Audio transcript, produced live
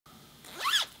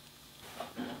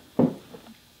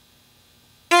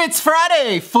It's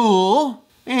Friday, fool!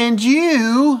 And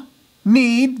you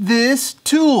need this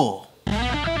tool.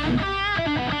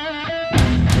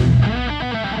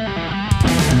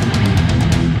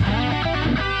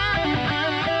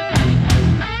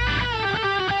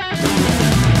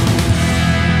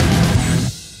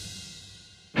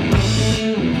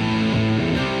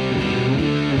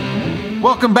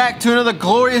 Welcome back to another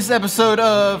glorious episode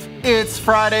of It's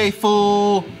Friday,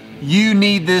 fool! You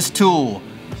need this tool.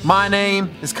 My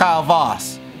name is Kyle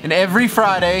Voss, and every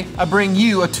Friday I bring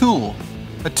you a tool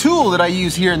that I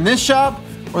use here in this shop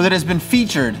or that has been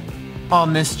featured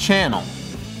on this channel.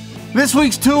 This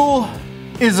week's tool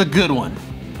is a good one.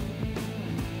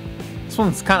 This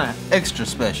one's kind of extra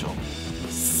special.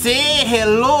 Say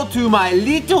hello to my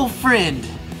little friend.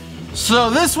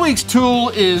 So this week's tool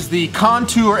is the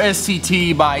Contour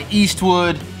SCT by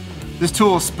Eastwood. This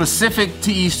tool is specific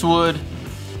to Eastwood,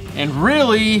 and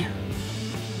really,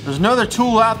 there's no other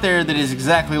tool out there that is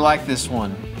exactly like this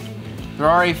one. There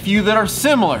are a few that are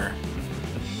similar,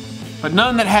 but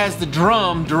none that has the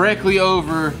drum directly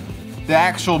over the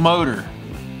actual motor.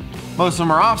 Most of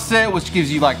them are offset, which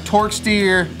gives you like torque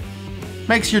steer,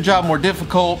 makes your job more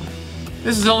difficult.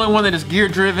 This is the only one that is gear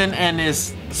driven and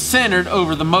is centered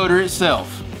over the motor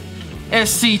itself.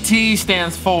 SCT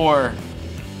stands for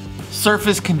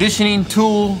Surface Conditioning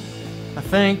Tool, I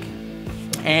think.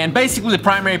 And basically the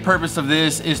primary purpose of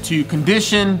this is to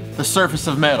condition the surface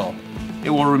of metal. It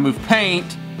will remove paint,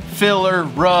 filler,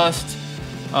 rust.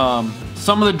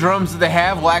 Some of the drums that they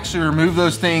have will actually remove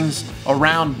those things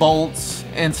around bolts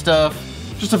and stuff.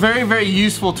 Just a very, very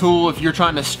useful tool if you're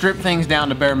trying to strip things down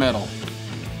to bare metal.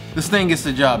 This thing gets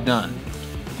the job done.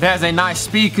 It has a nice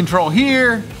speed control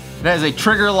here. It has a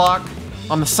trigger lock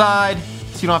on the side,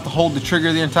 so you don't have to hold the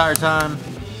trigger the entire time.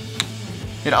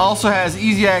 It also has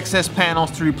easy access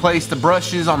panels to replace the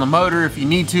brushes on the motor if you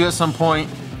need to at some point.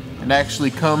 It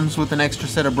actually comes with an extra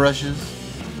set of brushes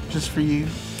just for you.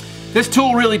 This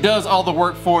tool really does all the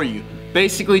work for you.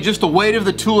 Basically, just the weight of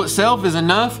the tool itself is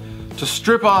enough to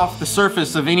strip off the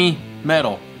surface of any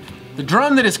metal. The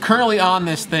drum that is currently on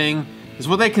this thing is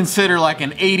what they consider like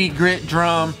an 80 grit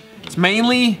drum. It's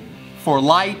mainly for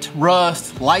light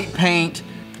rust, light paint,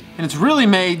 and it's really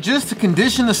made just to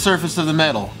condition the surface of the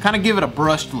metal, kind of give it a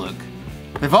brushed look.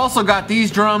 They've also got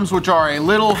these drums, which are a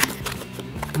little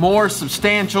more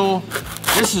substantial.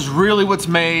 This is really what's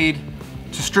made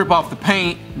to strip off the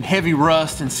paint and heavy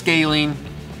rust and scaling.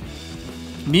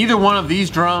 Neither one of these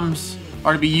drums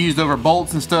are to be used over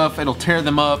bolts and stuff. It'll tear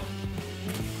them up.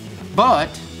 But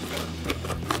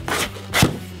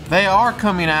they are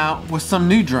coming out with some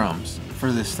new drums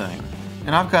for this thing.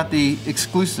 And I've got the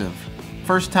exclusive,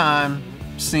 first time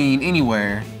seen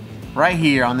anywhere, right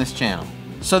here on this channel.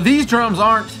 So these drums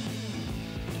aren't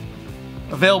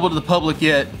available to the public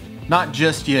yet, not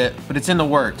just yet, but it's in the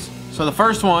works. So the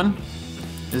first one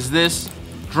is this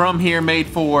drum here, made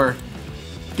for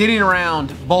getting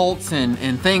around bolts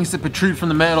and things that protrude from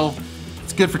the metal.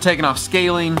 It's good for taking off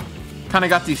scaling. Kind of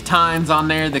got these tines on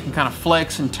there that can kind of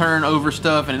flex and turn over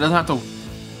stuff, and it doesn't have to,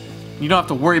 you don't have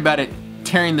to worry about it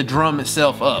tearing the drum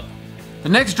itself up. The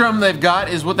next drum they've got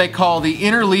is what they call the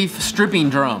inner leaf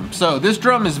stripping drum. So this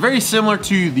drum is very similar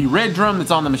to the red drum that's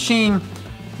on the machine,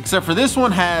 except for this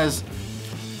one has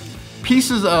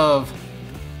pieces of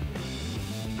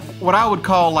what I would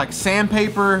call like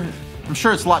sandpaper. I'm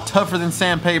sure it's a lot tougher than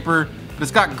sandpaper, but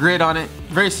it's got grit on it,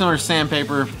 very similar to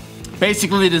sandpaper.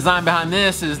 Basically, the design behind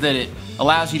this is that it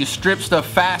allows you to strip stuff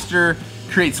faster,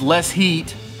 creates less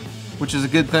heat, which is a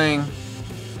good thing,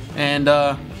 and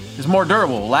is more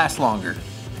durable, lasts longer.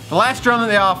 The last drum that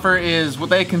they offer is what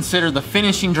they consider the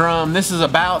finishing drum. This is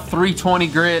about 320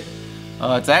 grit.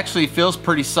 It actually feels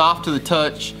pretty soft to the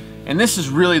touch, and this is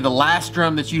really the last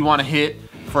drum that you want to hit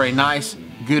for a nice,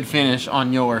 good finish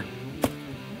on your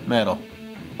metal.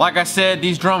 Like I said,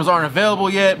 these drums aren't available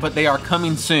yet, but they are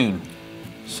coming soon.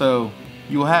 So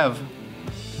you will have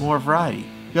more variety.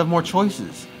 You have more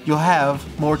choices. You'll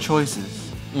have more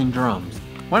choices in drums.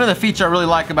 One of the features I really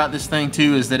like about this thing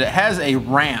too is that it has a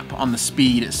ramp on the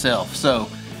speed itself. So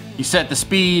you set the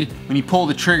speed, when you pull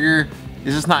the trigger,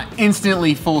 it's just not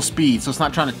instantly full speed. So it's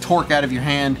not trying to torque out of your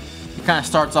hand. It kind of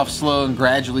starts off slow and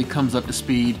gradually comes up to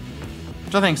speed,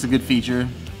 which I think is a good feature.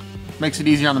 Makes it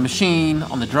easier on the machine,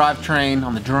 on the drivetrain,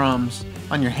 on the drums,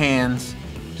 on your hands.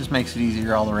 Just makes it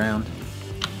easier all around.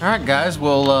 All right, guys,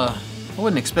 well, I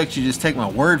wouldn't expect you to just take my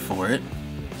word for it.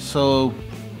 So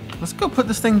let's go put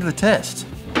this thing to the test.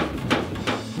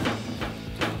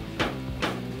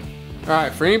 All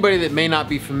right, for anybody that may not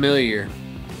be familiar,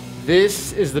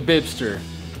 this is the Bibster.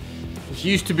 This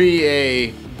used to be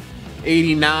a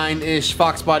 89-ish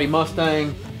Fox body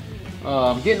Mustang.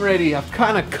 I'm getting ready. I've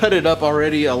kind of cut it up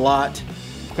already a lot.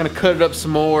 I'm gonna cut it up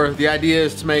some more. The idea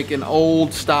is to make an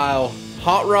old style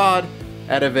hot rod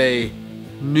out of a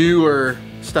newer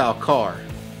style car.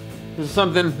 This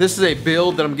is a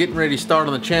build that I'm getting ready to start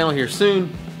on the channel here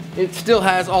soon. It still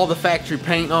has all the factory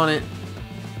paint on it,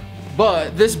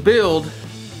 but this build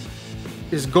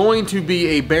is going to be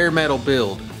a bare metal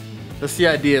build. That's the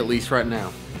idea, at least right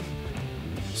now.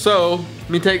 So let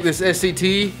me take this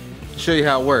SCT and show you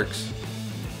how it works.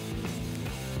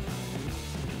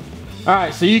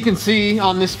 Alright, so you can see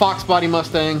on this Fox body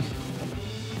Mustang,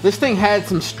 this thing had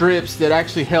some strips that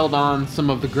actually held on some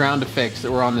of the ground effects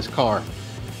that were on this car.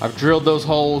 I've drilled those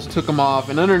holes, took them off,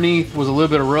 and underneath was a little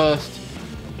bit of rust.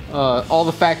 All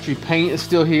the factory paint is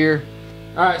still here.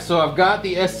 Alright, so I've got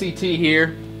the SCT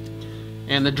here,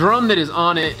 and the drum that is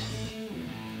on it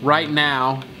right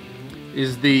now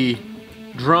is the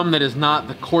drum that is not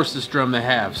the coarsest drum they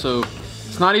have. So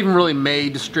it's not even really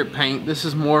made to strip paint. This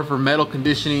is more for metal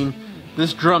conditioning.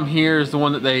 This drum here is the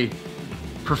one that they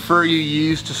prefer you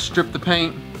use to strip the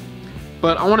paint.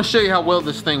 But I want to show you how well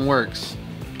this thing works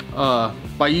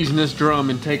by using this drum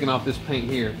and taking off this paint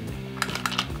here.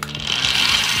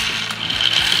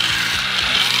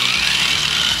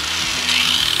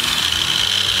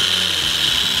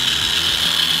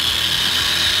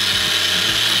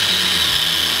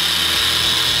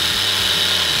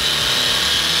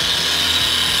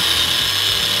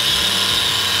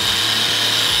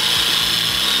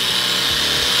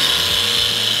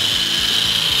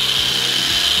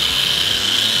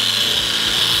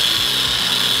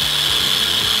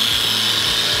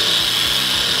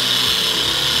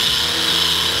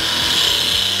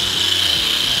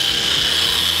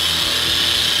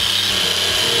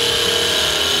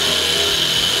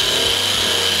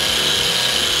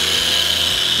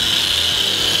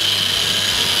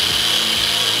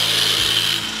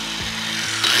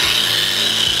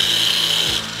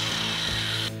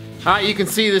 Alright, you can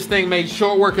see this thing made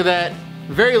short work of that,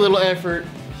 very little effort,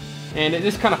 and it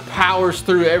just kind of powers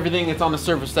through everything that's on the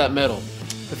surface of that metal.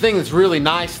 The thing that's really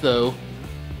nice though,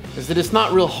 is that it's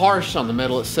not real harsh on the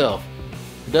metal itself.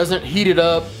 It doesn't heat it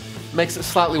up, makes it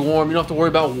slightly warm, you don't have to worry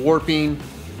about warping,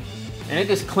 and it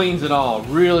just cleans it all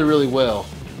really, really well.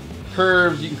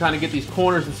 Curves, you can kind of get these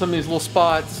corners in some of these little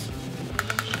spots.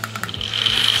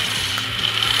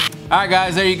 Alright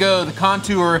guys, there you go, the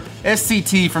Contour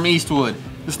SCT from Eastwood.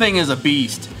 This thing is a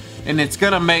beast, and it's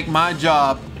gonna make my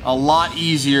job a lot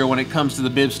easier when it comes to the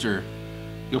Bibster.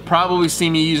 You'll probably see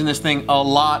me using this thing a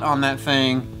lot on that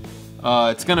thing.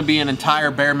 It's gonna be an entire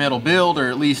bare metal build, or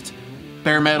at least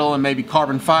bare metal and maybe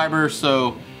carbon fiber,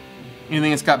 so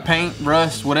anything that's got paint,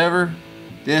 rust, whatever,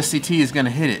 the SCT is gonna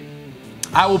hit it.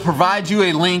 I will provide you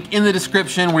a link in the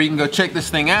description where you can go check this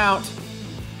thing out.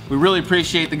 We really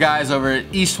appreciate the guys over at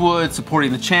Eastwood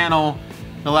supporting the channel.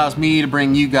 It allows me to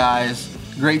bring you guys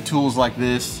great tools like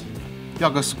this.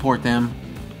 Y'all go support them.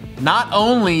 Not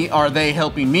only are they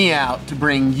helping me out to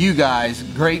bring you guys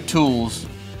great tools,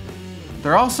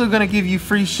 they're also gonna give you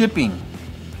free shipping.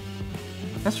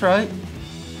 That's right.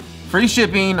 Free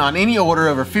shipping on any order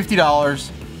over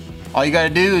 $50. All you gotta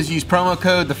do is use promo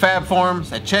code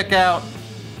TheFabForms at checkout.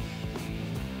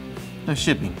 No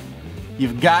shipping.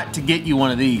 You've got to get you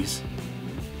one of these.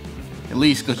 At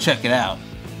least go check it out.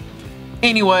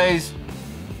 Anyways,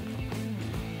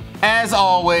 as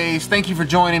always, thank you for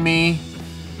joining me,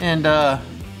 and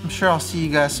I'm sure I'll see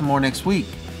you guys some more next week.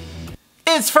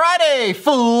 It's Friday,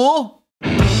 fool!